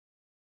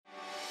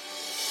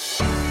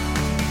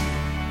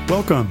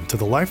Welcome to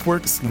the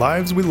LifeWorks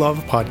Lives We Love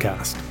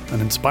podcast,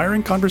 an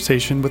inspiring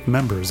conversation with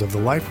members of the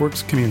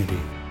LifeWorks community.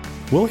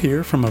 We'll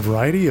hear from a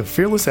variety of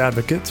fearless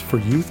advocates for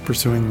youth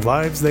pursuing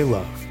lives they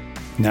love.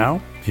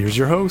 Now, here's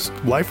your host,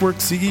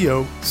 LifeWorks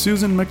CEO,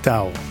 Susan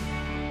McDowell.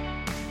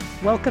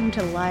 Welcome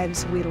to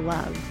Lives We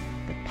Love,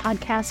 the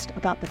podcast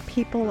about the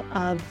people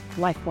of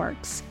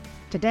LifeWorks.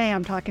 Today,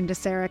 I'm talking to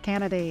Sara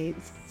Canaday.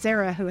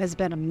 Sara, who has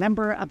been a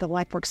member of the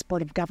LifeWorks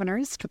Board of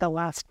Governors for the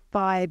last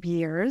 5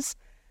 years,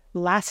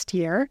 last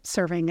year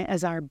serving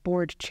as our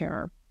board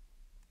chair.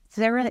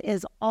 Sara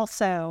is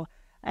also,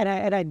 and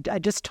I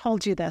just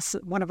told you this,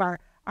 one of our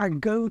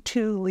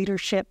go-to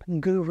leadership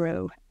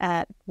guru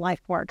at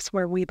LifeWorks,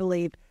 where we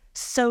believe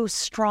so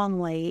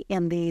strongly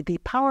in the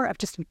power of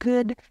just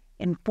good,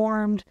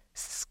 informed,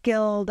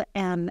 skilled,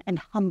 and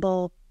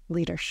humble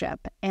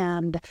leadership.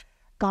 And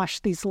gosh,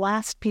 these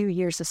last few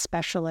years,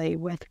 especially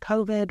with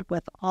COVID,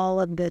 with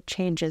all of the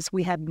changes,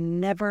 we have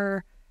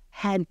never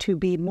had to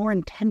be more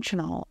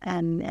intentional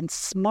and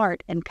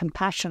smart and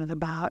compassionate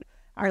about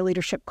our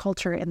leadership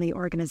culture in the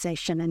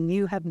organization. And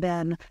you have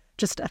been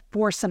just a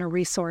force and a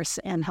resource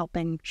in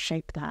helping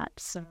shape that.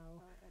 So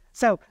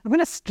I'm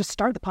going to just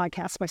start the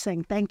podcast by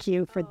saying thank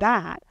you for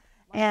that.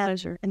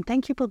 Pleasure. And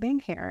thank you for being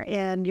here.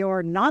 In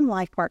your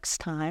non-LifeWorks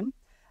time,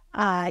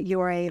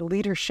 you're a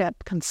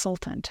leadership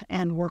consultant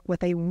and work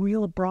with a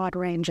real broad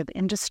range of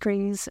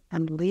industries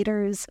and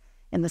leaders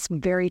in this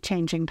very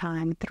changing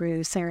time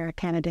through Sara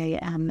Canaday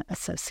and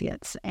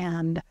Associates.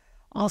 And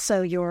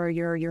also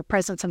your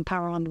presence and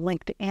power on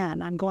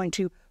LinkedIn. I'm going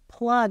to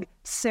plug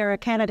Sara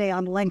Canaday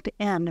on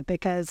LinkedIn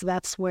because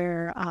that's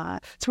where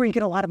you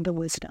get a lot of the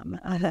wisdom,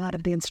 a lot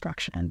of the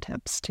instruction and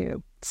tips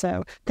too.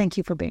 So thank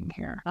you for being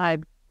here.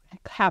 I'm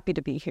happy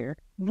to be here.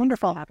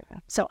 Wonderful.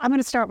 So I'm going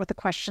to start with a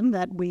question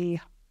that we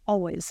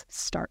always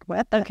start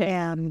with. Okay.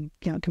 And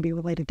it can be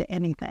related to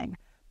anything.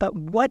 But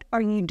what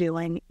are you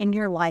doing in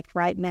your life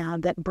right now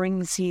that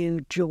brings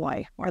you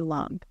joy or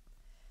love?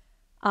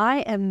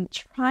 I am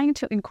trying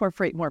to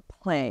incorporate more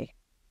play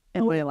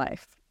in my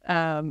life.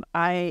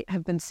 I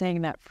have been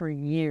saying that for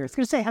years. I was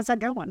going to say, how's that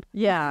going?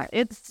 Yeah,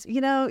 it's,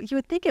 you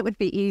would think it would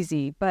be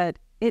easy, but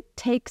it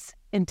takes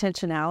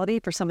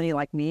intentionality for somebody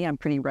like me. I'm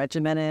pretty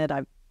regimented.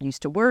 I'm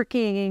used to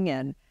working,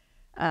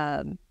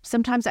 and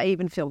sometimes I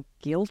even feel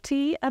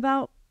guilty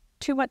about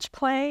too much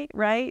play,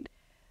 right?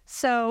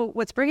 So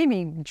what's bringing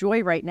me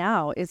joy right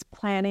now is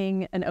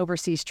planning an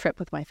overseas trip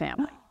with my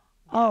family.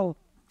 Oh,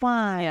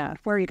 fun. Yeah.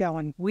 Where are you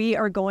going? We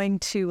are going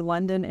to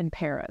London and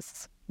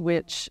Paris,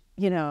 which,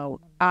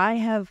 I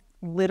have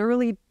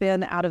literally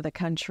been out of the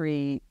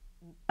country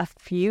a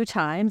few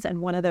times, and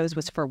one of those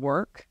was for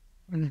work.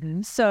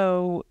 Mm-hmm.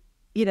 So,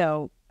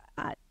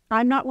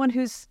 I'm not one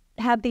who's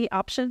had the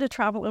option to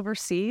travel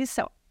overseas.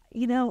 So,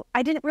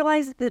 I didn't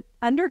realize the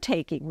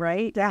undertaking,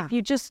 right? Yeah. If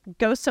you just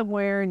go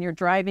somewhere and you're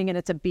driving and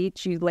it's a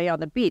beach, you lay on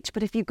the beach.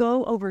 But if you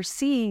go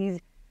overseas,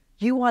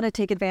 you want to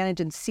take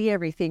advantage and see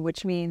everything,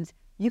 which means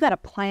you got to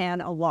plan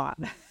a lot.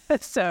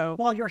 So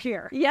While you're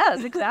here.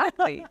 yes,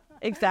 exactly.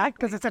 Exactly.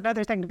 Because it's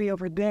another thing to be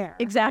over there.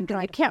 Exactly.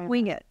 I can't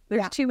wing it.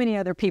 There's Yeah. too many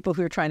other people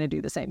who are trying to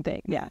do the same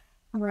thing. Yeah.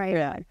 Right.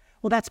 Yeah.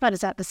 Well, that's fun.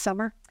 Is that the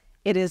summer?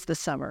 It is the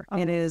summer. Oh.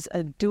 It is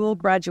a dual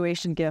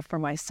graduation gift for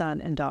my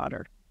son and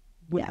daughter.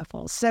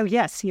 Wonderful. So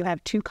yes, you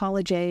have 2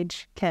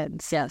 college-age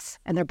kids. Yes,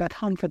 And they're both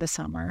home for the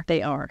summer.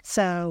 they are.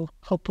 So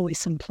hopefully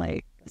some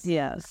play.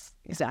 Yes,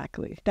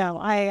 exactly. No,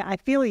 I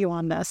feel you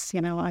on this.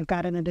 I've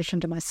got, in addition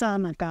to my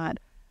son, I've got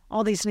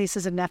all these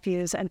nieces and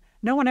nephews, and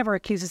no one ever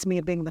accuses me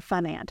of being the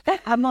fun aunt.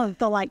 I'm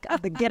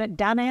the get it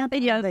done aunt,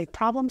 Yes. the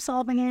problem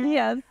solving aunt.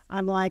 Yes.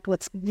 I'm like,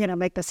 let's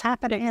make this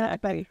happen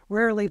aunt, but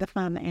rarely the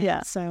fun aunt.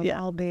 Yeah, So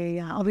yeah. I'll be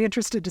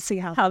interested to see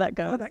how How that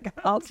goes. that goes.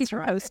 I'll keep you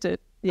posted.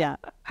 Yeah.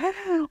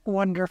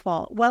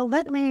 Wonderful. Well,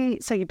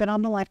 so you've been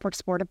on the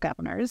LifeWorks Board of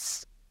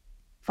Governors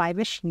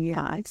 5-ish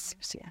years.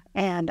 Yeah.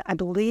 And I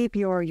believe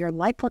your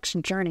LifeWorks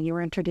journey, you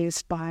were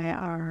introduced by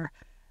our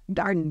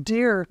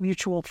dear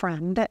mutual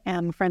friend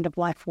and friend of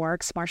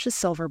LifeWorks, Marcia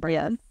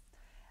Silverbrand.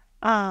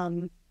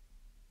 Over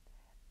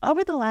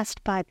the last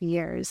 5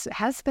 years,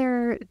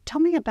 tell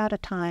me about a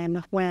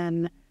time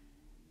when,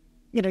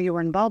 you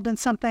were involved in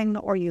something,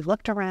 or you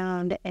looked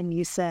around and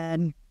you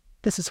said,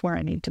 this is where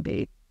I need to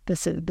be.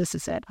 This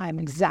is it. I'm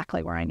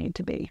exactly where I need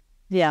to be.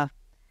 Yeah.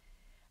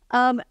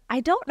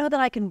 I don't know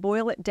that I can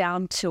boil it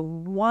down to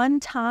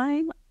one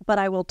time, but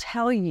I will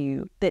tell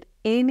you that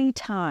any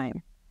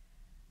time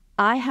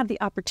I have the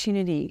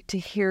opportunity to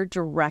hear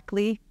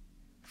directly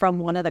from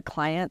one of the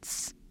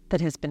clients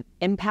that has been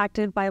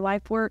impacted by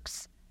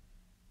LifeWorks,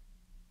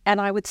 and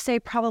I would say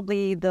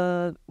probably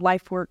the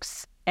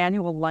LifeWorks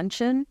annual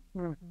luncheon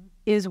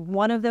is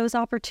one of those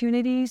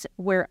opportunities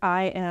where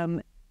I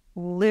am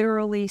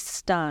literally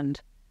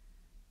stunned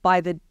by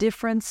the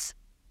difference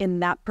in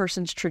that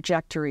person's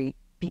trajectory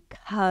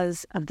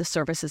because of the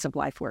services of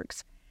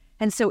LifeWorks.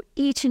 And so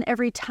each and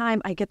every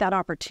time I get that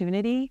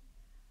opportunity,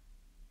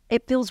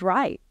 it feels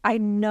right. I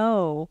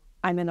know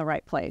I'm in the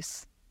right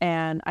place,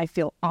 and I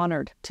feel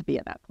honored to be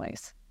in that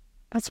place.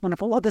 That's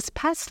wonderful. Well, this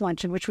past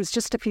luncheon, which was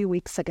just a few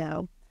weeks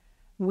ago,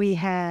 we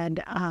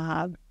had,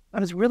 I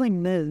was really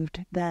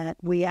moved that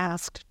we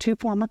asked 2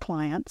 former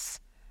clients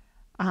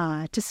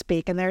to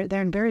speak, and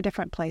they're in very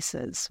different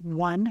places.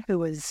 One who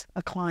was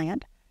a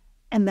client,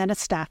 and then a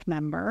staff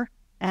member,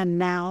 and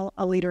now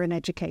a leader in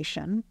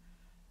education.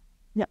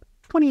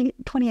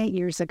 28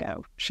 years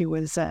ago, she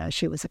was a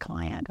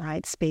client,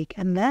 right? Speak,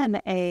 and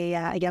then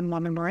a young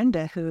woman,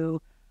 Miranda,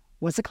 who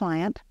was a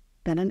client,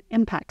 then an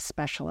impact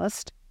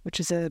specialist, which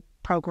is a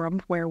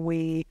program where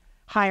we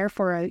hire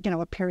for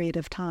a period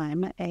of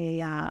time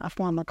a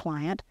former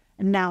client,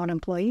 and now an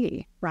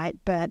employee, right?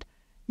 But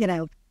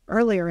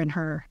earlier in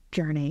her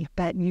journey,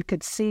 but you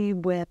could see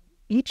with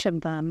each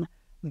of them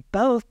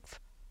both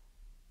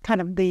kind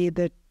of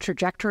the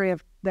trajectory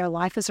of their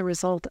life as a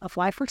result of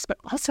LifeWorks, but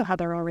also how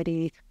they're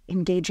already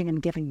engaging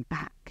and giving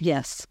back.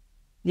 Yes.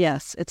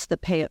 It's the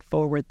pay it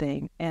forward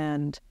thing.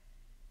 And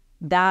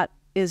that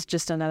is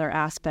just another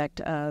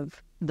aspect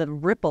of the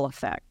ripple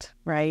effect,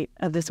 right,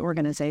 of this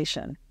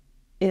organization.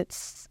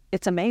 It's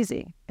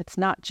amazing. It's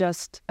not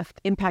just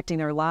impacting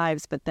their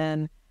lives, but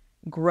then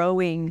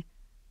growing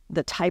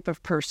the type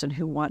of person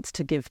who wants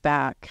to give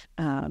back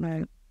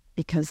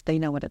because they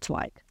know what it's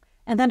like.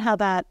 And then how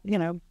that,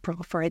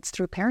 proliferates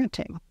through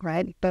parenting,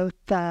 right? Both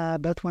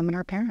women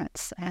are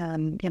parents.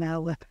 And,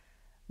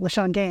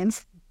 LaShawn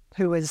Gaines,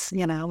 who was,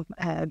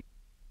 a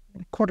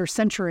quarter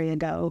century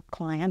ago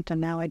client and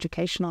now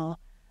educational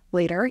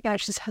leader,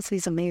 she has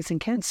these amazing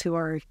kids who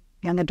are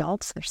young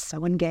adults. They're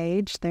so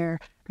engaged. They're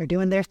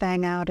doing their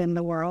thing out in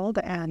the world.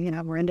 And,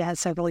 Miranda has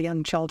several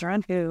young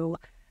children who,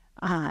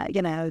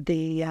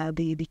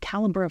 the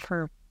caliber of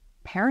her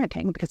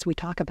parenting, because we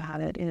talk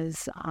about it,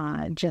 is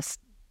just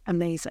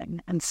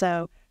amazing. And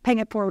so paying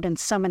it forward in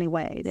so many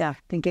ways. Yeah.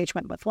 The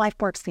engagement with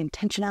LifeWorks, the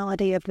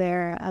intentionality of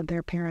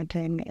their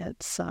parenting.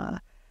 It's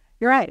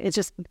you're right. It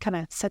just kind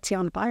of sets you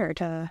on fire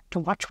to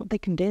watch what they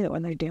can do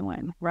and they're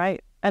doing.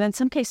 Right. And in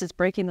some cases,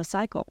 breaking the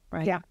cycle,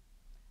 right? Yeah.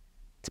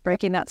 It's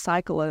breaking that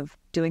cycle of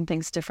doing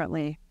things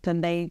differently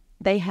than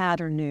they had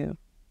or knew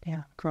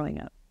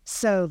growing up.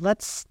 So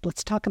let's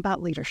talk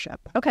about leadership.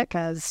 Okay.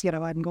 Because,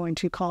 I'm going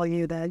to call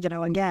you the,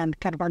 again,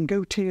 kind of our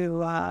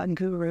go-to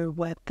guru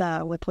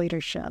with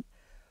leadership.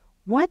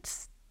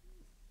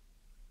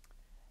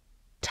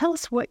 Tell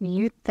us what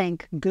you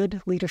think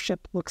good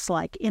leadership looks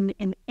like in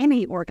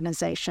any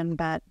organization,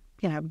 but,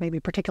 maybe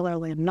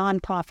particularly a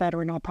nonprofit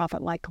or a nonprofit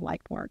like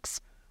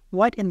LifeWorks.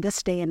 What in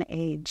this day and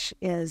age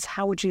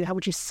how would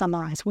you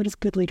summarize, what does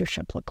good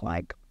leadership look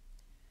like?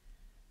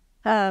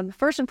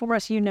 First and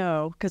foremost,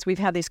 because we've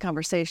had these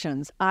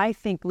conversations, I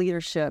think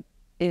leadership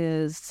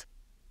is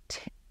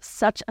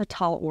such a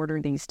tall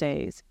order these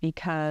days,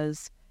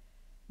 because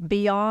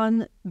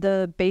beyond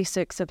the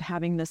basics of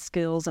having the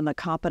skills and the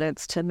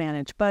competence to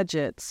manage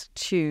budgets,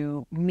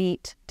 to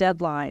meet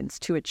deadlines,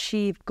 to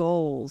achieve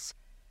goals,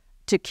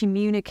 to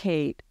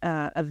communicate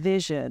a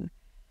vision,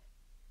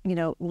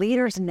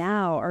 leaders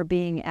now are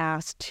being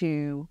asked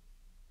to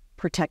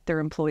protect their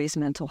employees'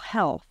 mental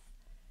health,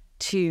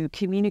 to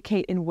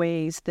communicate in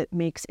ways that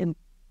makes an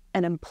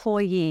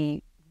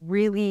employee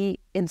really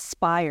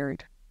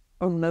inspired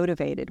or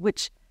motivated,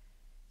 which,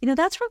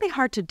 that's really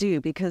hard to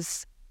do,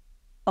 because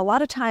a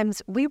lot of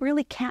times we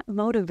really can't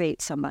motivate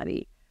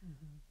somebody.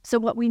 Mm-hmm. So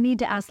what we need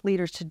to ask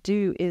leaders to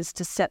do is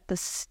to set the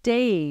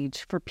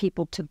stage for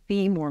people to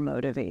be more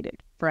motivated,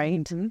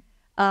 right?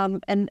 Mm-hmm.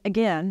 And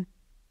again,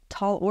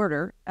 tall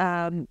order.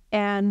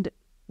 And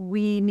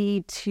we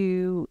need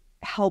to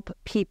help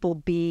people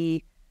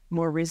be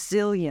more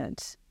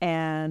resilient,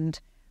 and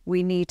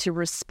we need to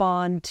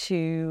respond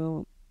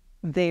to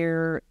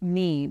their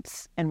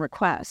needs and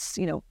requests.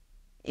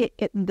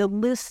 The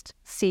list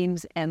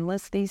seems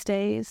endless these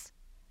days.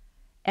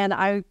 And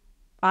I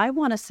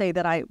want to say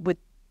that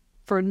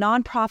for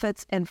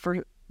nonprofits and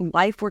for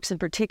LifeWorks in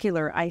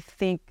particular, I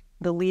think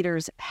the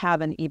leaders have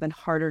an even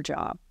harder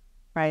job,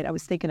 right? I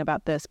was thinking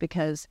about this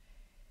because,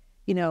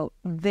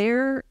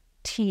 their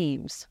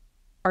teams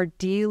are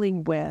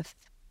dealing with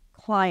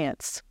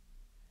clients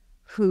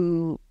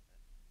who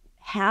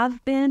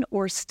have been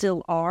or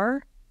still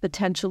are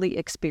potentially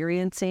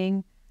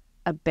experiencing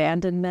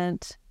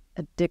abandonment,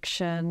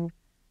 addiction,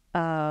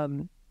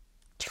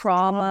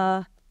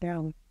 trauma,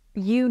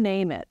 you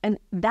name it. And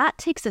that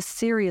takes a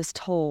serious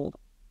toll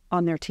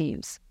on their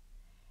teams.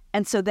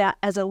 And so that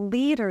as a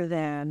leader,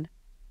 then,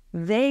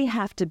 they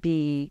have to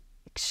be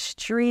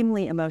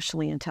extremely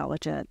emotionally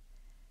intelligent,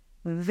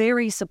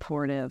 very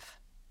supportive,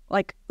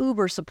 like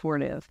uber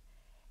supportive,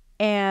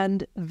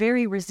 and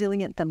very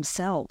resilient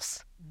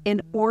themselves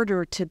in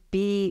order to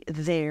be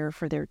there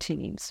for their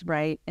teams,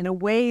 right? In a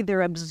way,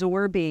 they're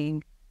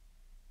absorbing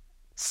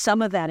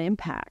some of that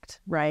impact,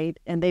 right?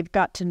 And they've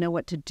got to know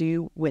what to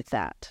do with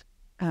that.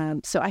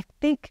 So I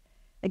think,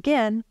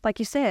 again, like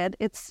you said,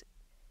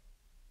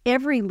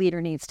 every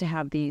leader needs to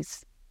have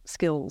these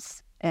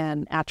skills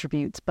and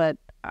attributes, but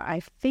I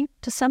think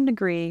to some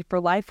degree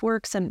for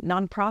LifeWorks and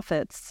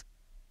nonprofits,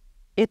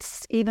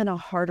 it's even a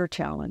harder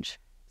challenge.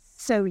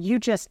 So you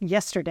just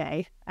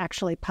yesterday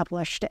actually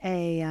published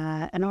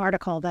an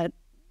article that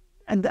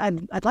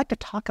I'd like to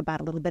talk about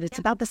a little bit. It's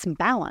about this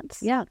imbalance.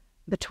 Yeah.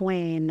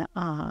 between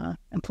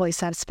employee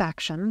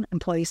satisfaction,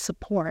 employee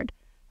support,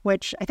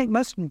 which I think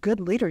most good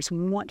leaders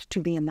want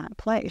to be in that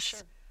place. Sure.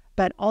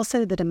 But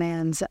also the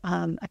demands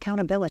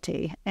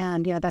accountability.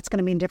 And, that's going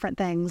to mean different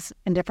things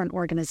in different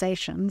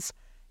organizations.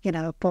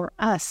 For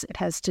us, it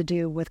has to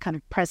do with kind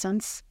of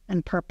presence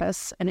and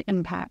purpose and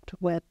impact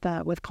with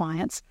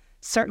clients.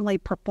 Certainly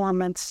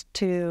performance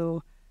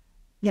to,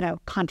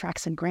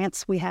 contracts and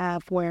grants we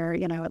have where,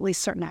 at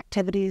least certain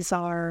activities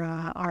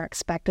are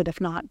expected, if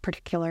not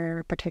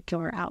particular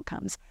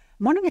outcomes.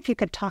 I'm wondering if you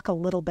could talk a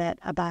little bit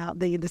about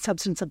the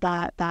substance of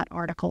that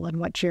article and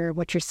what you're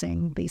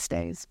seeing these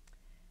days.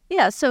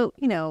 Yeah, so,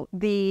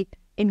 the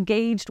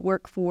engaged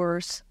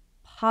workforce,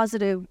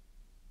 positive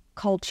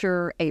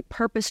culture, a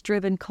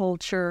purpose-driven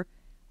culture,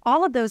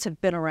 all of those have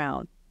been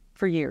around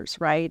for years,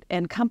 right?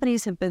 And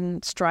companies have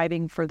been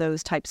striving for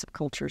those types of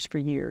cultures for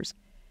years.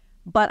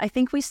 But I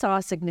think we saw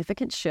a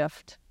significant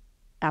shift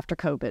after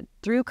COVID,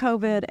 through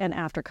COVID and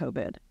after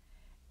COVID.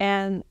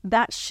 And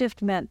that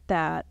shift meant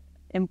that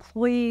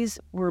employees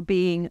were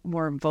being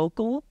more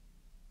vocal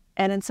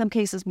and in some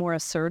cases more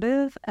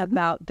assertive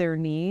about their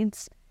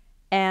needs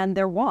and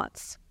their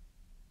wants,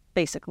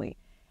 basically.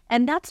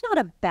 And that's not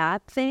a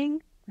bad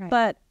thing, right.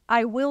 But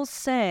I will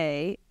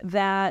say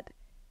that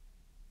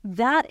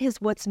is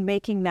what's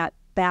making that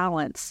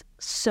balance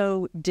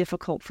so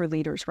difficult for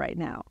leaders right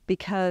now,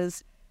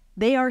 because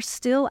they are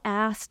still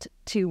asked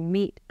to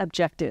meet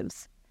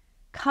objectives.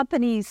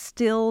 Companies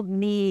still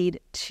need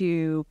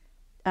to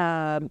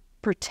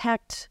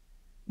protect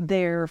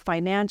their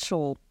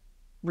financial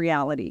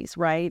realities,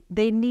 right?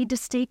 They need to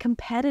stay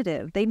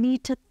competitive. They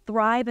need to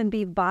thrive and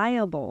be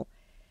viable.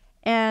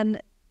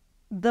 And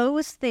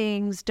those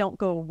things don't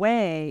go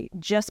away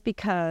just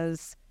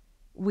because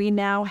we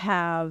now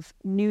have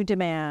new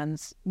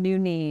demands, new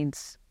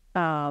needs,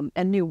 and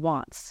new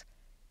wants.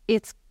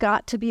 It's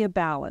got to be a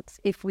balance.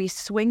 If we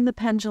swing the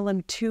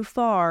pendulum too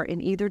far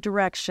in either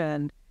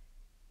direction,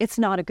 it's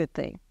not a good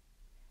thing.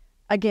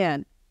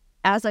 Again,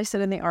 as I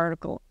said in the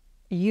article,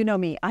 you know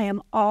me, I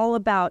am all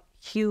about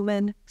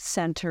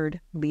human-centered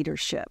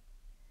leadership.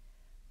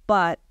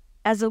 But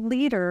as a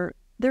leader,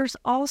 there's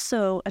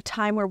also a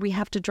time where we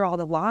have to draw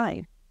the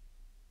line,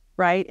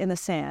 right, in the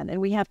sand.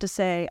 And we have to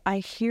say, I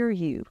hear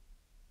you.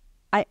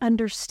 I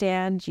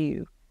understand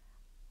you.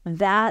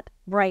 That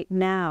right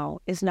now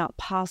is not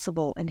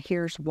possible, and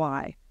here's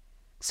why.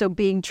 So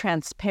being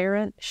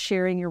transparent,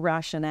 sharing your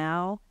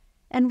rationale,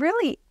 and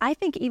really, I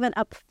think even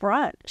up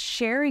front,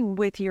 sharing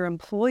with your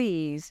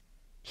employees,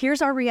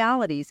 here's our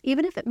realities,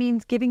 even if it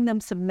means giving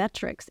them some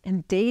metrics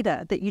and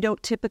data that you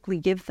don't typically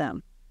give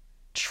them.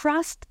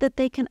 Trust that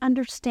they can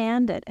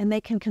understand it and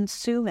they can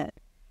consume it,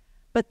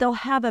 but they'll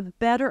have a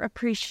better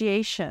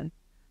appreciation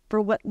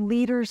for what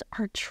leaders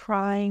are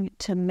trying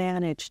to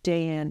manage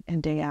day in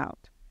and day out.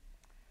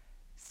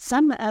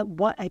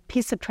 A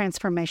piece of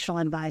transformational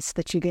advice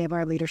that you gave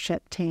our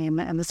leadership team,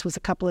 and this was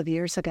a couple of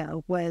years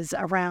ago, was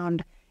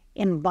around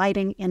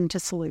inviting into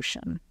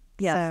solution.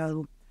 Yes.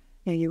 So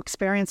you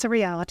experience a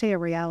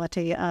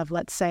reality of,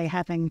 let's say,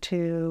 having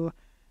to,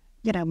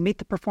 meet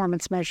the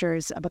performance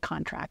measures of a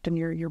contract, and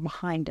you're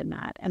behind in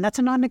that. And that's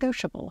a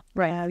non-negotiable.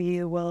 Right.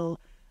 You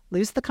will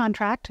lose the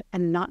contract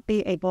and not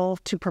be able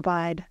to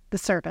provide the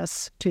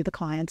service to the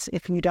clients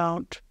if you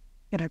don't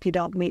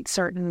meet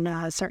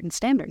certain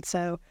standards.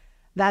 So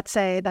that's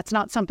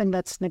not something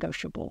that's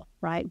negotiable,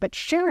 right? But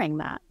sharing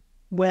that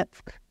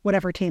with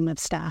whatever team of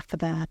staff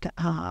that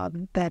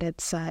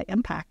it's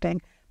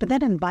impacting, but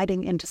then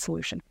inviting into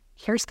solution.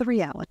 Here's the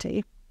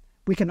reality.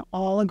 We can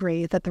all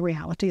agree that the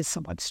reality is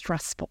somewhat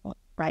stressful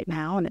right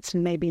now, and it's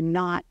maybe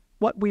not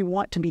what we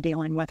want to be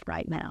dealing with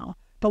right now,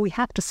 but we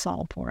have to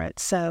solve for it.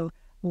 So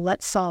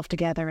let's solve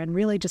together, and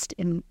really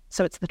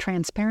so it's the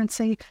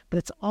transparency, but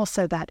it's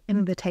also that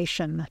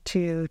invitation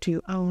to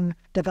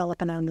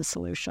develop and own the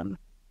solution.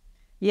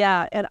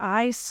 Yeah, and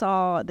I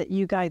saw that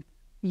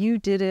you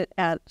did it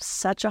at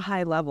such a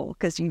high level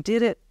because you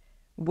did it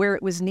where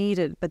it was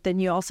needed, but then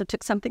you also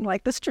took something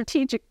like the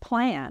strategic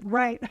plan.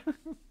 Right.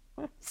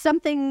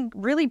 Something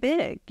really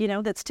big,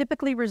 that's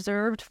typically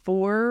reserved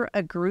for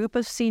a group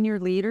of senior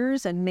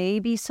leaders and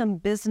maybe some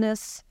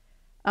business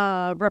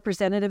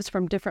representatives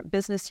from different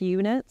business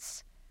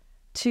units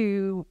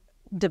to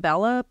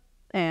develop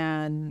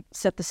and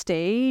set the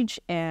stage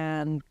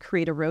and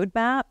create a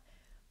roadmap.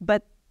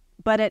 But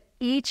at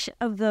each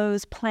of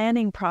those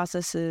planning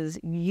processes,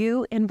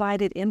 you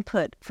invited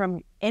input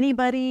from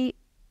anybody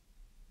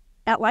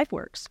at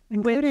LifeWorks,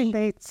 including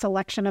the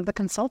selection of the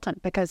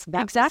consultant, because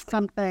that's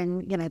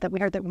something that we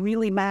heard that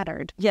really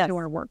mattered to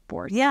our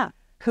workforce. Yeah,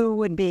 who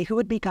would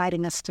be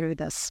guiding us through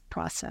this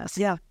process?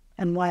 Yeah,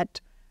 and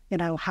what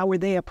how were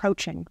they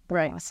approaching the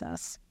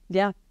process?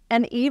 Yeah,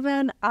 and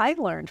even I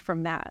learned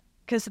from that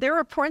because there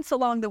were points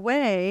along the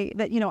way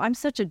that I'm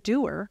such a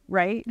doer,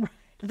 right?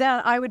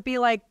 That I would be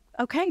like,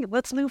 okay,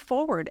 let's move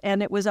forward,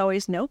 and it was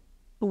always nope.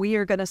 We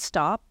are going to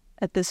stop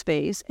at this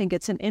phase and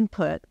get some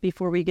input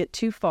before we get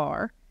too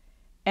far.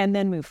 And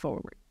then move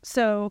forward.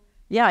 So,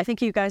 yeah, I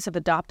think you guys have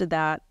adopted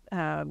that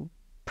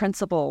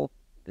principle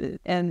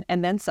and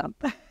then some.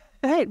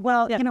 Right.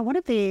 Well, one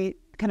of the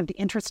kind of the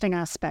interesting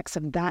aspects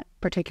of that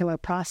particular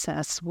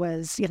process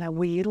was,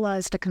 we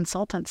utilized a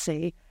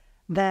consultancy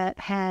that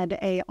had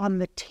on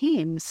the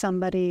team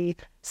somebody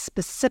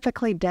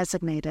specifically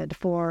designated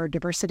for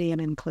diversity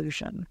and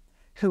inclusion,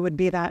 who would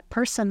be that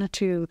person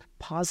to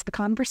pause the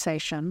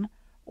conversation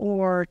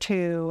or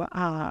to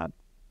add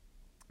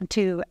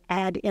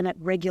in at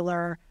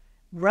regular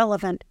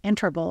relevant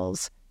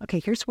intervals. Okay,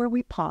 here's where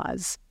we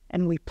pause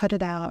and we put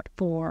it out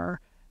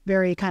for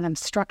very kind of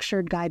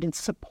structured, guidance,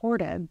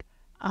 supported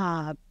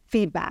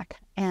feedback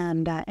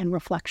and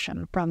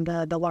reflection from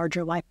the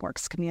larger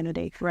LifeWorks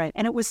community. Right.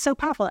 And it was so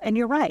powerful. And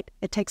you're right,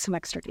 it takes some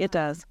extra time. It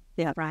does.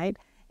 Yeah. Right.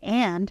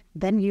 And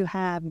then you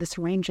have this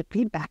range of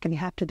feedback and you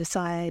have to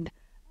decide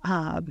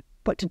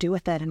what to do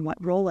with it and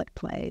what role it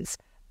plays.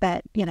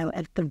 But,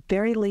 at the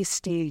very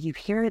least, you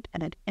hear it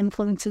and it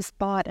influences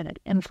thought and it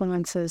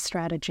influences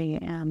strategy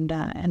and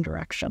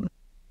direction.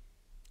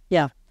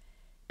 Yeah.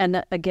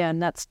 And again,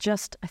 that's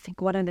just, I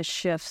think, one of the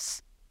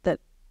shifts that,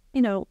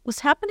 was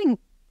happening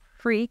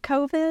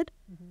pre-COVID,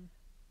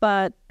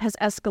 but has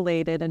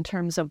escalated in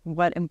terms of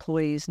what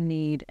employees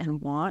need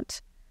and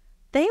want.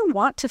 They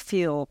want to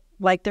feel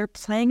like they're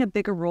playing a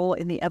bigger role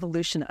in the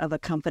evolution of a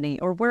company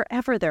or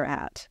wherever they're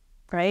at,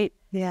 right?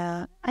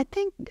 Yeah, I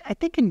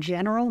think in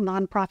general,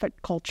 nonprofit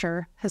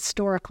culture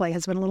historically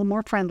has been a little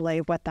more friendly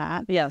with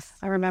that. Yes.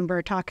 I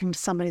remember talking to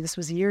somebody, this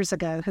was years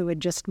ago, who had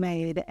just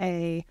made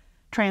a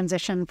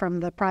transition from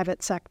the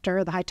private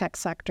sector, the high-tech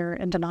sector,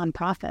 into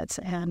nonprofits.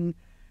 And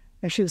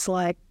she was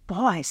like,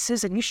 boy,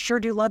 Susan, you sure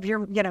do love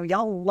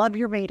y'all love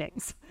your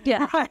meetings.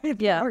 Yeah. Right?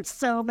 Yeah. There are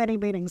so many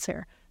meetings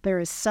here. There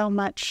is so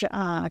much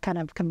kind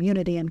of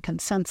community and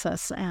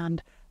consensus,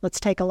 and let's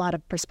take a lot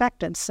of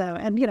perspectives. So,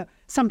 and,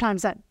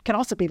 sometimes that can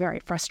also be very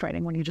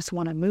frustrating when you just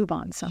want to move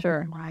on something,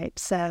 Sure. right?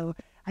 So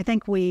I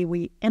think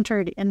we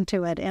entered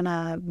into it in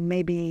a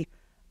maybe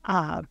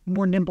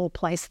more nimble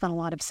place than a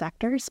lot of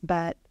sectors,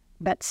 but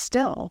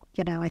still,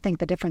 I think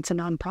the difference in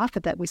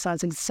nonprofit that we saw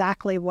is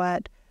exactly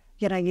what,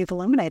 you've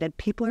illuminated.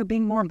 People are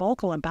being more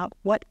vocal about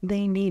what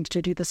they need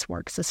to do this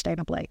work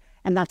sustainably.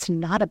 And that's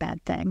not a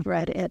bad thing,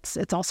 right?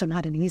 It's also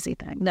not an easy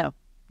thing. No,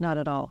 not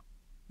at all.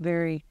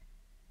 Very,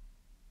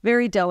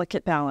 very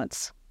delicate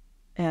balance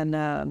and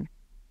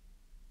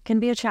can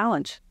be a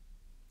challenge.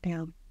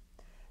 Yeah.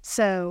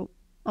 So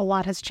a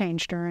lot has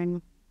changed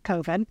during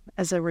COVID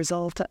as a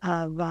result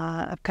of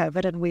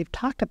COVID. And we've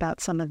talked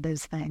about some of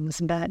those things,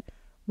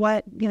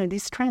 but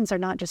these trends are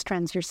not just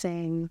trends you're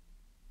seeing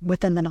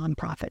within the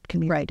nonprofit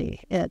community.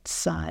 Right.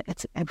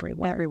 It's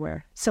everywhere.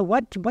 Everywhere. So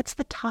what's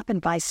the top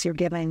advice you're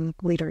giving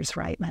leaders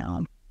right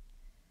now?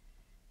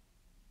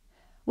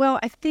 Well,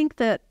 I think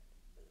that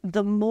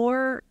the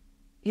more,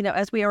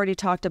 as we already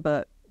talked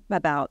about,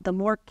 the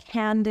more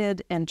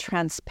candid and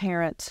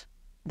transparent,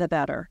 the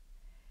better.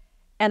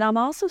 And I'm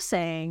also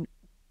saying,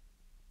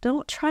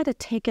 don't try to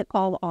take it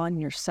all on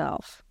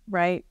yourself,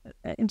 right?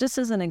 And just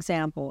as an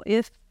example,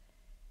 if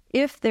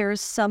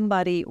there's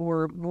somebody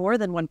or more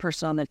than one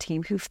person on the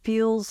team who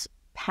feels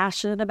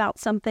passionate about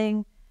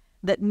something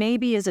that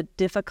maybe is a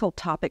difficult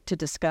topic to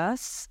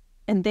discuss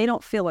and they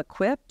don't feel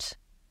equipped,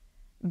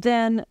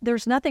 then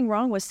there's nothing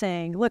wrong with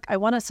saying, look, I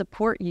want to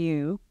support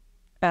you,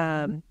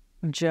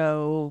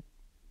 Joe,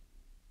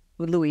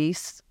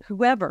 Luis,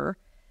 whoever,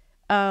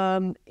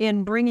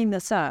 in bringing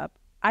this up.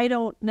 I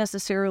don't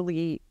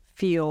necessarily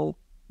feel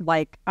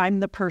like I'm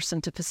the person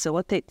to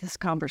facilitate this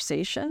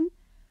conversation,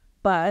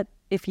 but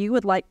if you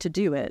would like to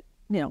do it,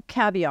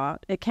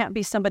 caveat, it can't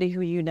be somebody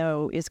who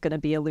is going to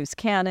be a loose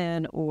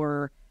cannon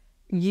or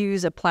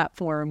use a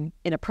platform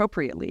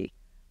inappropriately.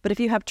 But if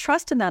you have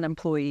trust in that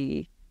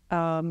employee,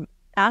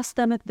 ask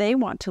them if they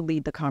want to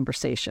lead the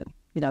conversation.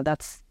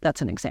 That's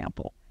an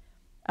example.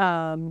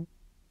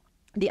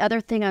 The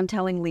other thing I'm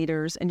telling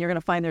leaders, and you're going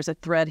to find there's a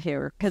thread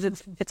here, because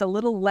it's a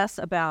little less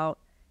about,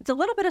 it's a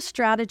little bit of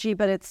strategy,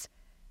 but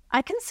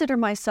I consider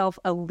myself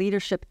a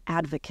leadership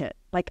advocate.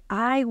 Like,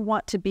 I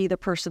want to be the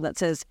person that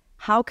says,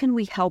 how can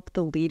we help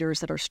the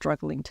leaders that are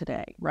struggling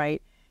today,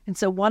 right? And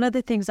so one of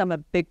the things I'm a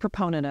big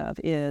proponent of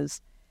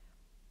is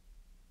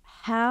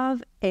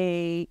have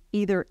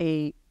either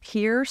a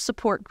peer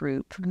support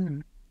group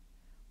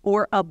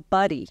or a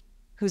buddy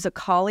who's a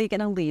colleague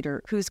and a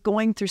leader who's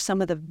going through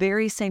some of the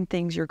very same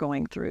things you're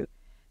going through,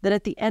 that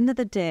at the end of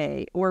the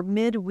day or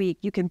midweek,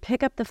 you can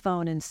pick up the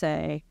phone and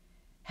say,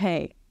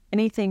 hey,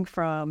 anything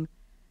from,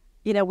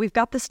 we've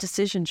got this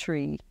decision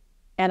tree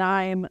and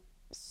I'm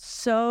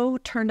so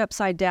turned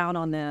upside down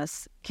on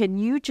this. Can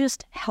you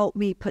just help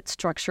me put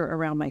structure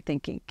around my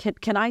thinking?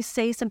 Can I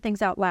say some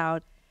things out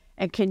loud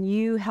and can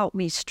you help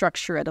me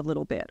structure it a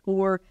little bit?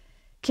 Or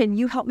can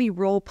you help me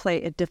role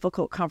play a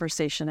difficult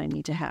conversation I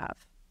need to have?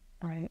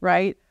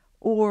 Right?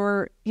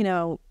 Or,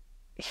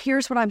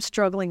 here's what I'm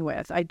struggling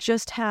with. I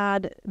just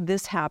had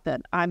this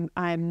happen. I'm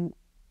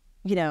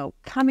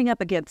coming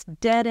up against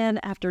dead end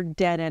after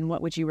dead end.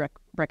 What would you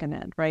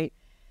recommend? Right?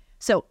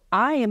 So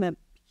I am a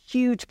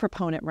huge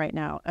proponent right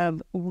now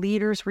of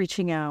leaders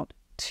reaching out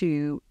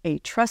to a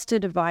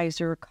trusted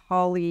advisor,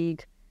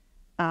 colleague,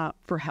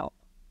 for help.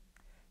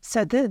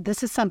 So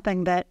this is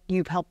something that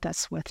you've helped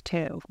us with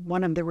too.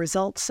 One of the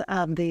results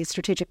of the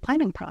strategic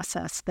planning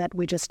process that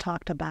we just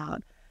talked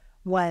about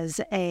was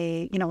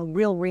a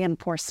real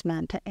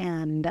reinforcement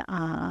and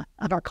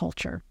of our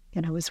culture.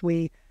 As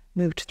we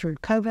moved through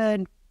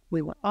COVID,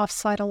 we were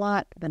offsite a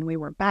lot. Then we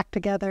were back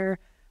together.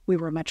 We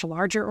were a much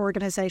larger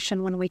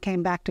organization when we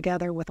came back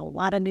together with a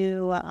lot of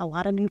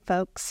new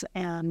folks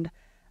and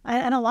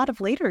a lot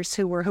of leaders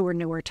who were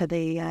newer to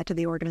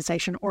the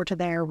organization or to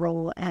their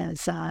role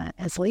as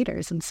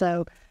leaders. And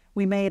so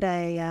we made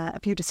a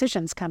few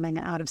decisions coming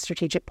out of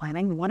strategic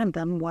planning. One of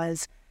them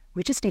was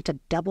we just need to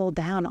double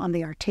down on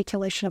the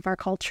articulation of our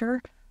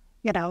culture,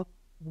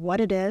 what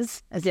it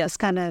is as this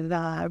kind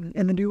of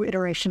in the new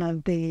iteration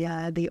of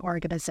the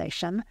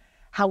organization,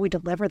 how we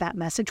deliver that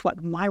message,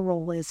 what my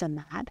role is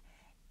in that,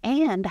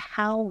 and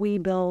how we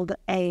build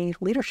a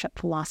leadership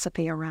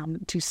philosophy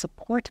around to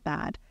support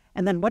that.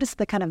 And then what is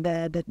the kind of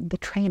the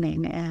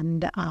training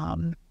and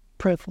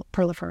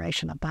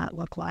proliferation of that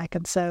look like?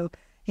 And so,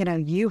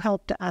 you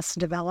helped us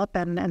develop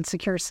and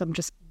secure some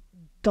just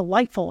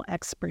delightful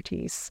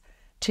expertise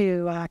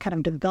to kind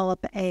of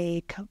develop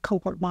a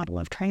cohort model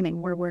of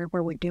training where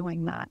we're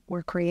doing that.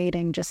 We're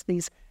creating just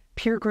these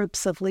peer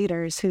groups of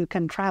leaders who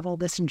can travel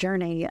this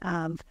journey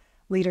of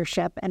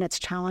leadership and its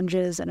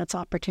challenges and its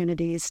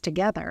opportunities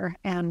together.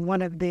 And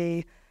one of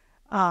the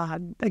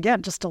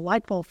again, just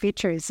delightful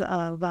features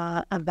of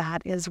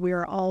that is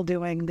we're all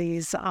doing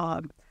these,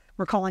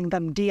 we're calling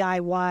them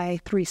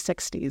DIY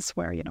 360s,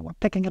 where, we're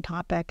picking a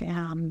topic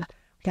and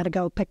we got to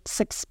go pick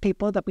 6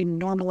 people that we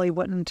normally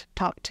wouldn't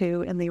talk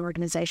to in the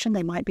organization.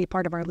 They might be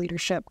part of our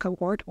leadership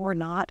cohort or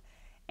not.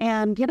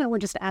 And, we're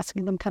just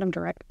asking them kind of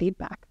direct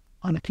feedback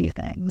on a few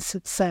things.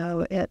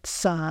 So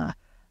it's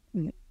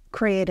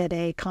created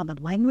a common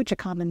language, a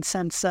common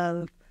sense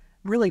of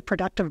really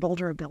productive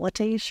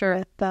vulnerability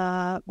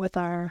with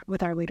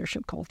our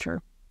leadership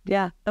culture.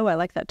 Yeah. Oh, I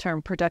like that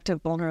term,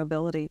 productive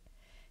vulnerability.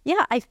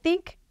 Yeah, I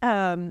think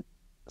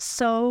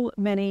so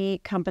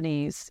many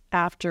companies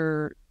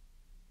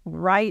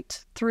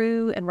right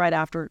through and right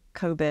after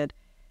COVID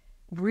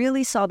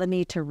really saw the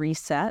need to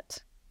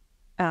reset.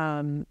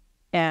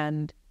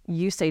 And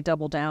you say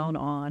double down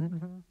on,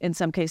 mm-hmm. In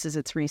some cases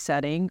it's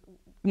resetting,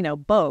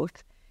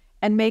 both,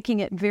 and making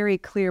it very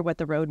clear what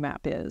the roadmap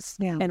is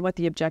and what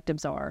the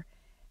objectives are.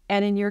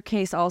 And in your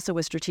case also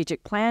with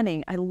strategic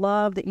planning, I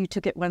love that you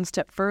took it one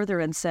step further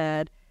and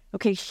said,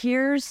 okay,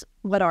 here's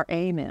what our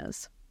aim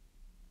is.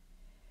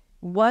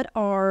 What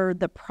are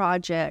the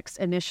projects,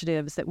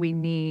 initiatives that we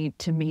need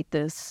to meet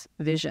this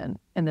vision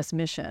and this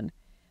mission?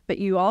 But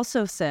you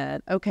also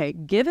said, okay,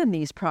 given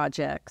these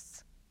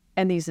projects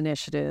and these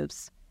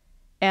initiatives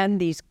and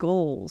these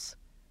goals,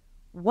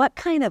 what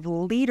kind of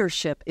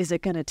leadership is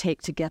it going to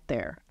take to get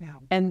there? Yeah.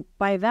 And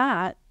by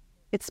that,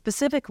 it's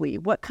specifically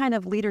what kind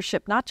of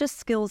leadership, not just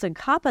skills and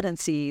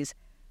competencies,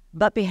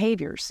 but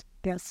behaviors.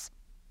 Yes.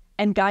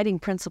 And guiding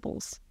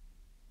principles.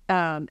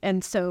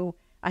 And so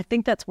I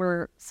think that's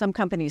where some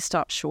companies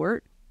stop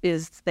short,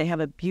 is they have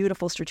a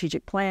beautiful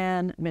strategic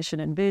plan, mission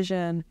and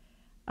vision,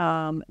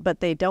 but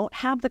they don't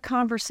have the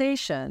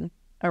conversation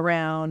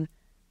around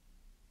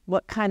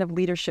what kind of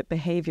leadership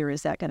behavior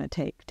is that going to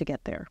take to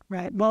get there?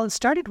 Right. Well, it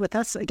started with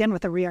us, again,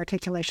 with the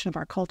rearticulation of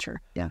our culture.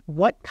 Yeah.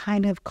 What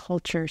kind of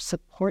culture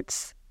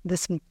supports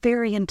this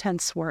very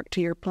intense work, to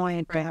your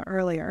point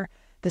earlier,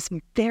 this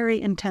very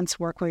intense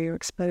work where you're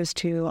exposed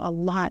to a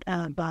lot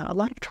of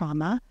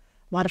trauma,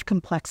 a lot of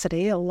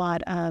complexity, a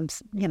lot of,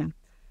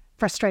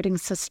 frustrating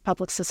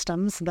public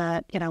systems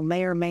that,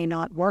 may or may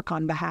not work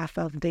on behalf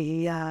of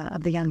the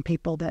young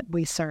people that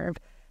we serve.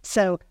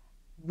 So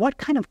what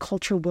kind of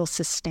culture will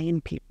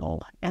sustain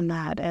people in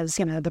that, as,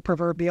 the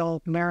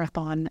proverbial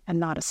marathon and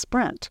not a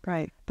sprint?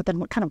 Right. But then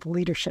what kind of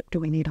leadership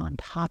do we need on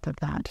top of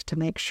that to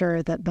make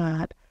sure that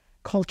that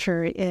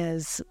culture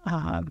is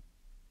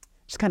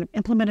just kind of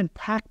implemented,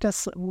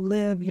 practiced,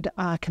 lived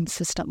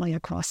consistently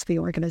across the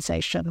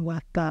organization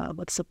with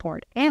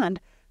support? And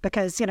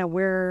because,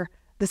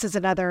 this is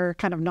another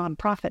kind of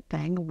nonprofit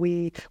thing,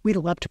 we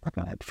love to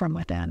promote from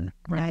within,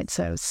 right?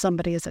 So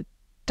somebody is a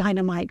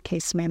dynamite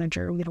case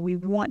manager. We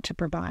want to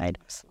provide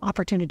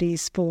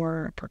opportunities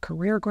for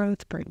career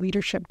growth, for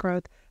leadership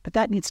growth, but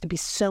that needs to be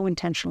so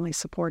intentionally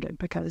supported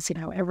because,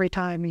 every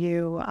time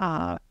you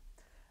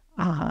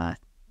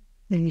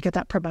get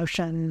that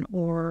promotion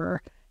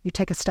or you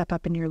take a step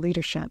up in your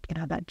leadership,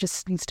 that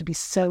just needs to be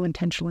so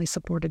intentionally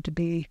supported to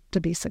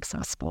be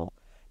successful.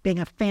 Being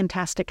a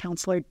fantastic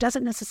counselor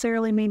doesn't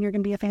necessarily mean you're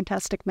going to be a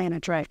fantastic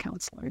manager of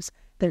counselors.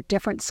 There are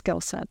different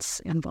skill sets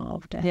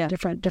involved and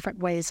different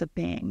ways of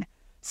being.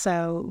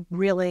 So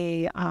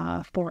really,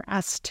 for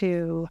us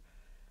to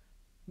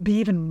be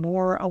even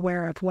more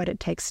aware of what it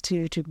takes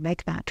to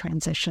make that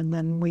transition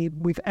than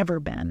we've ever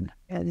been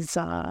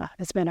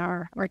has been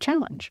our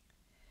challenge.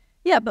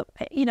 Yeah, but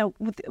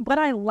what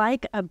I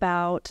like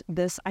about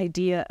this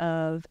idea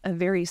of a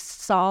very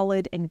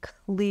solid and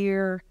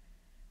clear,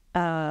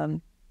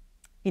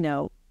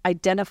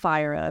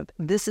 identifier of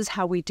this is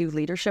how we do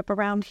leadership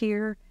around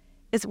here,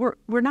 is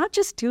we're not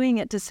just doing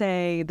it to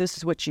say this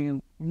is what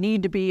you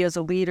need to be as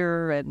a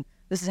leader and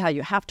this is how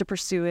you have to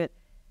pursue it.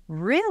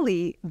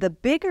 Really, the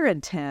bigger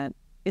intent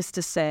is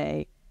to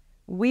say,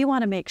 we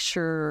want to make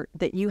sure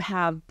that you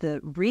have the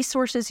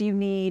resources you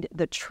need,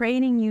 the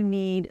training you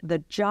need, the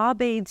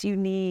job aids you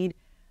need,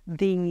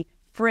 the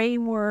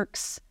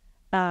frameworks,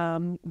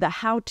 the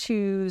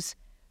how-tos,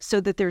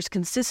 so that there's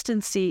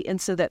consistency and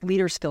so that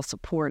leaders feel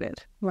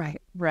supported.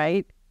 Right.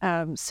 Right.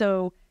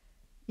 So,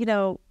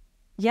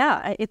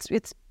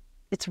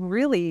 it's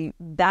really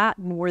that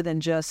more than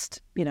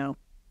just,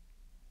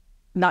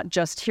 not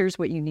just here's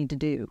what you need to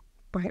do.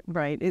 Right.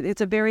 Right. It's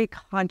a very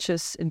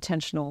conscious,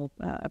 intentional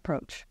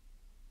approach.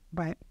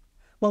 Right.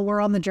 Well,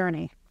 we're on the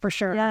journey for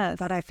sure. Yes.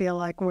 But I feel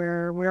like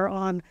we're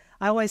on.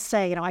 I always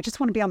say, I just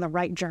want to be on the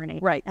right journey.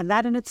 Right. And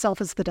that in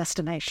itself is the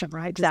destination,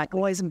 right? Exactly. Just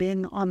always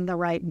being on the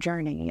right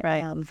journey.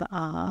 Right. Of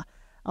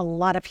a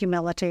lot of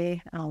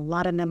humility and a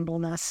lot of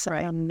nimbleness,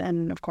 Right.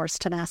 and of course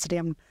tenacity.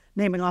 I'm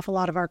naming off a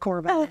lot of our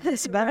core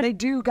values, but they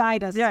do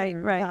guide us. Right.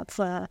 here. Right.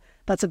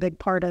 That's a big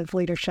part of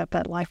leadership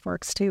at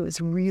LifeWorks too,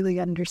 is really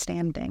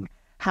understanding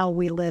how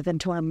we live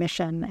into our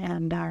mission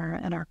and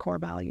our core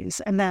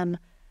values. And then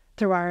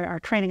through our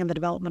training and the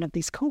development of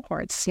these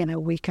cohorts,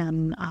 we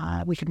can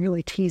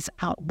really tease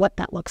out what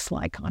that looks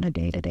like on a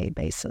day-to-day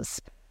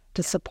basis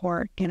to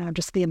support,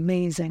 just the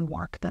amazing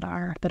work that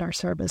our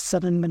service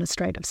and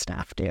administrative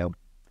staff do.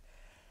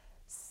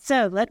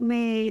 So let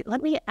me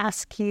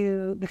ask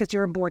you, because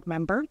you're a board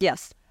member.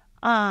 Yes.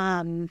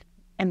 And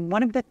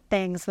one of the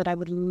things that I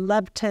would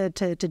love to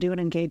do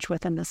and engage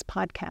with in this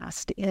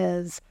podcast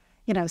is,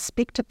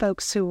 speak to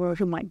folks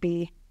who might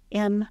be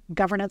in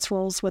governance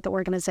roles with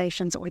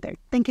organizations, or they're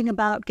thinking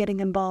about getting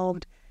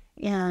involved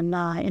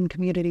in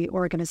community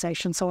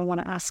organizations. So I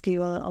want to ask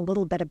you a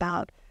little bit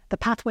about the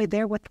pathway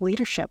there with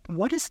leadership.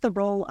 What is the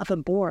role of a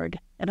board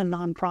in a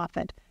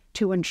nonprofit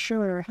to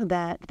ensure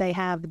that they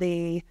have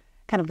the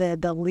kind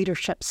of the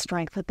leadership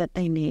strength that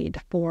they need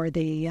for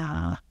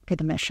the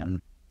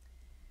mission?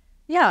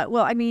 Yeah,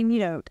 well, I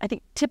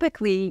think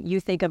typically you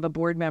think of a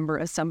board member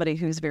as somebody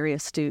who's very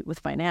astute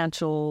with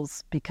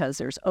financials because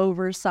there's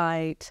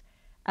oversight,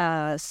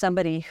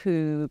 somebody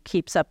who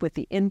keeps up with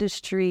the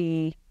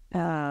industry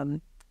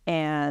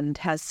and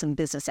has some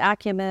business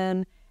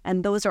acumen,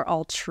 and those are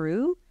all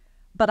true.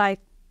 But I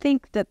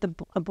think that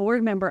a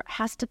board member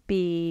has to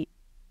be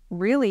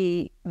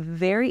really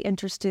very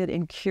interested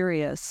and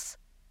curious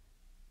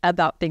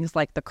about things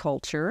like the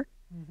culture,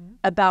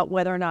 about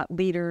whether or not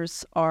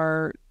leaders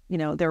are,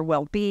 their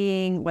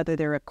well-being, whether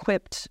they're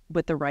equipped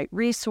with the right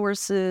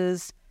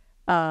resources,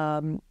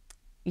 talent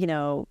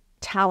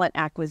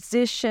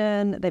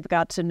acquisition. They've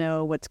got to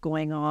know what's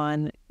going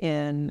on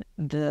in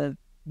the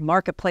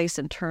marketplace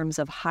in terms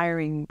of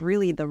hiring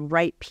really the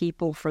right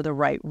people for the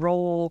right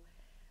role.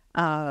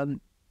 And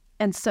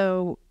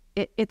so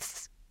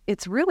it's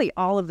really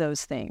all of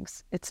those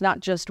things. It's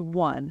not just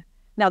one.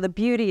 Now, the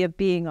beauty of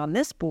being on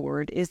this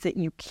board is that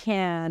you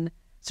can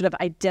sort of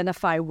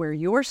identify where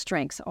your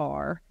strengths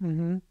are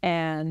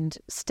and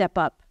step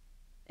up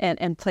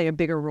and play a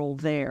bigger role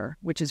there,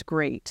 which is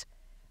great.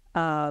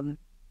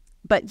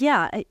 But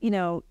yeah,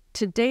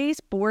 today's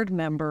board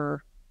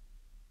member,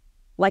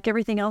 like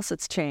everything else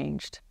that's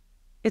changed,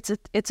 it's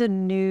a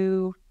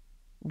new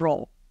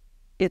role.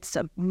 It's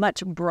a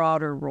much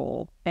broader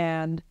role.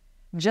 And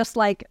just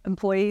like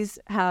employees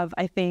have,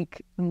 I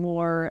think,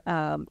 more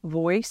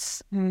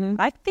voice,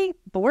 I think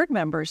board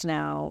members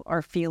now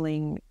are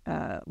feeling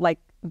like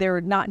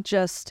they're not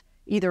just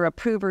either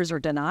approvers or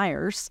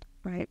deniers.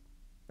 Right.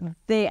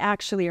 They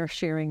actually are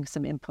sharing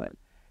some input.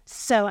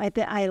 So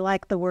I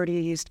like the word you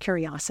used,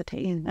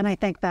 curiosity. And I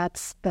think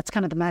that's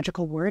kind of the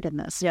magical word in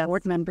this. Yes.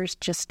 Board members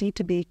just need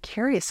to be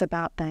curious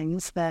about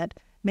things that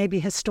maybe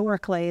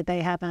historically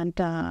they haven't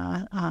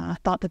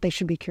thought that they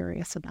should be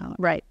curious about.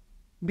 Right.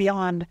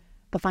 Beyond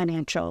the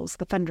financials,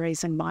 the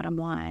fundraising bottom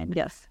line.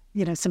 Yes.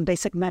 Some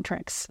basic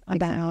metrics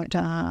about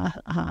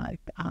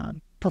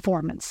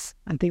performance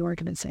of the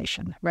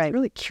organization. Right. It's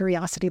really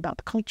curiosity about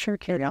the culture,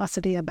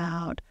 curiosity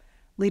about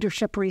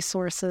leadership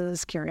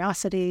resources,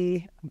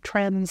 curiosity,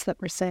 trends that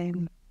we're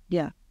seeing.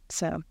 Yeah.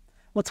 So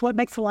what's what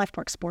makes the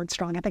LifeWorks board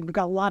strong? I think we've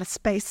got a lot of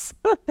space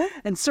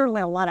and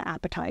certainly a lot of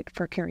appetite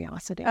for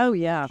curiosity. Oh,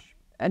 yeah.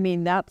 I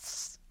mean,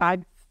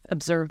 I've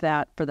observed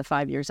that for the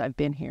 5 years I've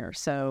been here.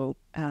 So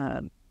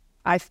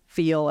I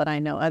feel, and I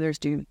know others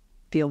do,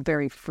 feel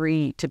very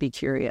free to be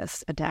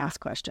curious and to ask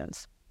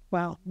questions.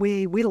 Well,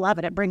 we love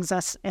it. It brings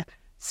us,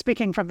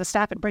 speaking from the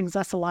staff, it brings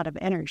us a lot of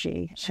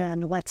energy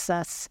and lets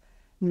us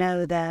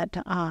know that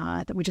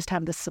that we just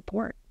have this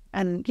support.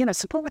 And,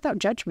 support without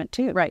judgment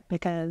too. Right.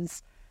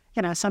 Because,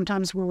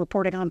 sometimes we're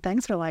reporting on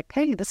things that are like,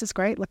 hey, this is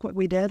great. Look what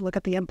we did. Look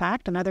at the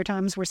impact. And other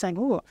times we're saying,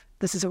 oh,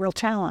 this is a real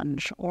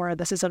challenge, or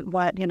this isn't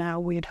what,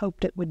 we had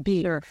hoped it would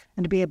be. Sure.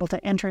 And to be able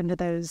to enter into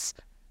those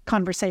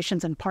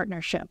conversations and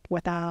partnership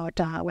without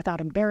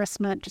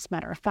embarrassment, just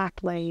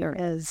matter-of-factly,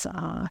 is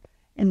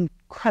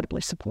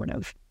incredibly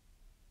supportive.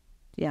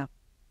 Yeah.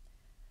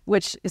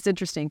 Which is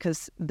interesting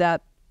because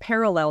that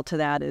parallel to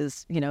that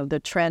is,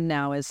 the trend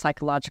now is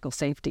psychological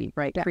safety,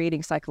 right? Yeah.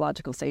 Creating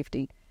psychological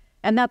safety.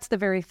 And that's the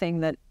very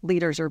thing that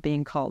leaders are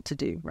being called to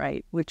do,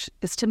 right? Which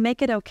is to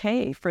make it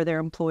okay for their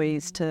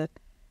employees to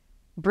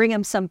bring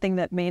them something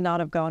that may not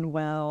have gone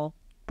well,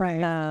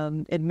 Right.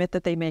 Admit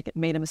that they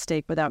made a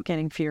mistake without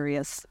getting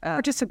furious.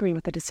 Or disagree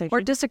with the decision.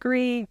 Or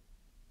disagree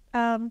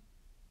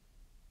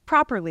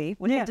properly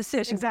with the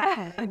decision.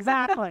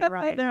 Exactly.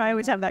 Right. I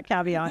always have that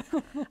caveat.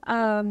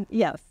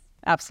 Yes,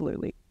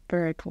 absolutely.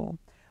 Very cool.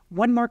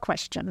 One more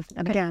question.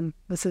 And again,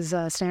 this is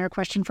a standard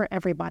question for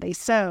everybody.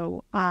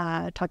 So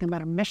talking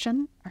about our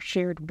mission, our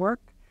shared work,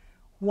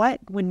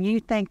 when you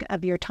think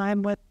of your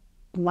time with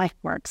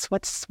LifeWorks,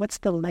 what's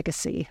the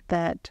legacy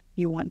that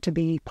you want to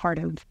be part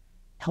of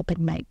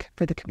helping make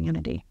for the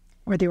community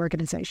or the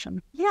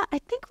organization? Yeah, I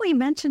think we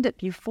mentioned it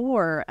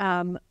before.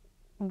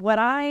 What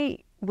I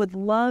would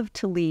love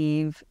to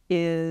leave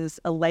is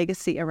a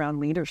legacy around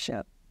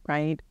leadership,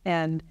 right?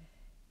 And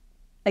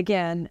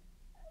again,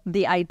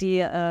 the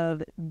idea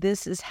of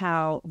this is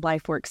how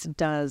LifeWorks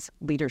does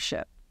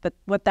leadership. But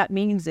what that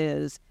means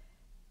is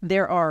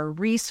there are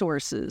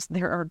resources,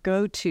 there are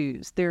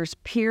go-tos, there's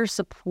peer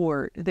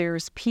support,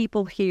 there's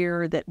people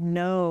here that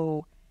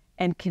know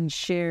and can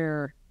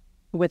share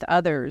with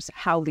others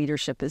how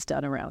leadership is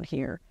done around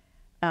here.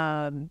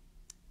 And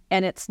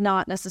it's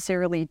not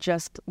necessarily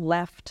just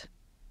left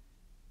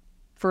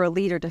for a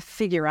leader to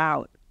figure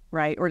out,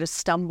 right, or to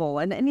stumble.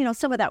 And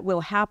some of that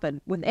will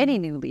happen with any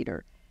new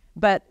leader.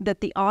 But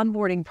that the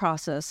onboarding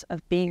process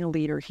of being a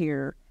leader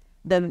here,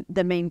 the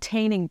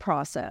maintaining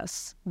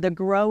process, the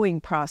growing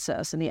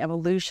process, and the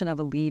evolution of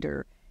a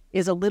leader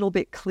is a little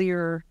bit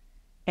clearer,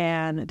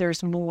 and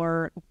there's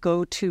more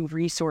go-to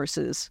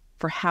resources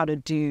for how to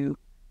do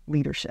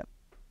leadership.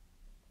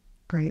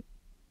 Great.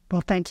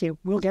 Well, thank you.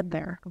 We'll get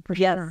there for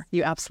Yes, sure.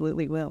 you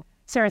absolutely will.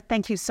 Sarah,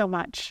 thank you so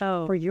much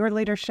for your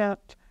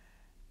leadership,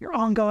 your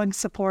ongoing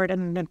support,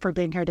 and for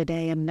being here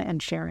today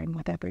and sharing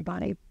with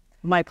everybody.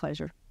 My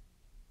pleasure.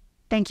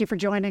 Thank you for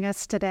joining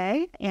us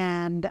today.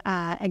 And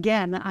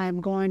again,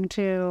 I'm going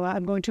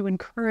to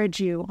encourage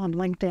you on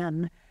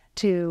LinkedIn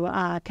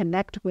to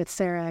connect with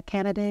Sara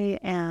Canaday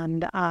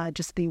and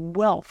just the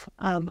wealth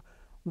of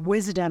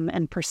wisdom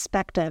and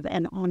perspective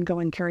and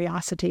ongoing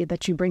curiosity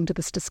that you bring to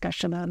this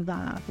discussion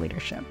of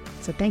leadership.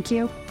 So thank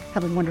you.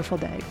 Have a wonderful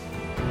day.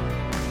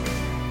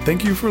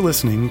 Thank you for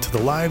listening to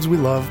the Lives We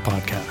Love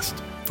podcast.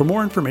 For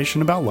more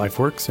information about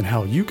LifeWorks and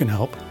how you can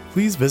help,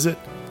 please visit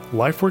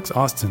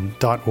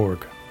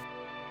lifeworksaustin.org.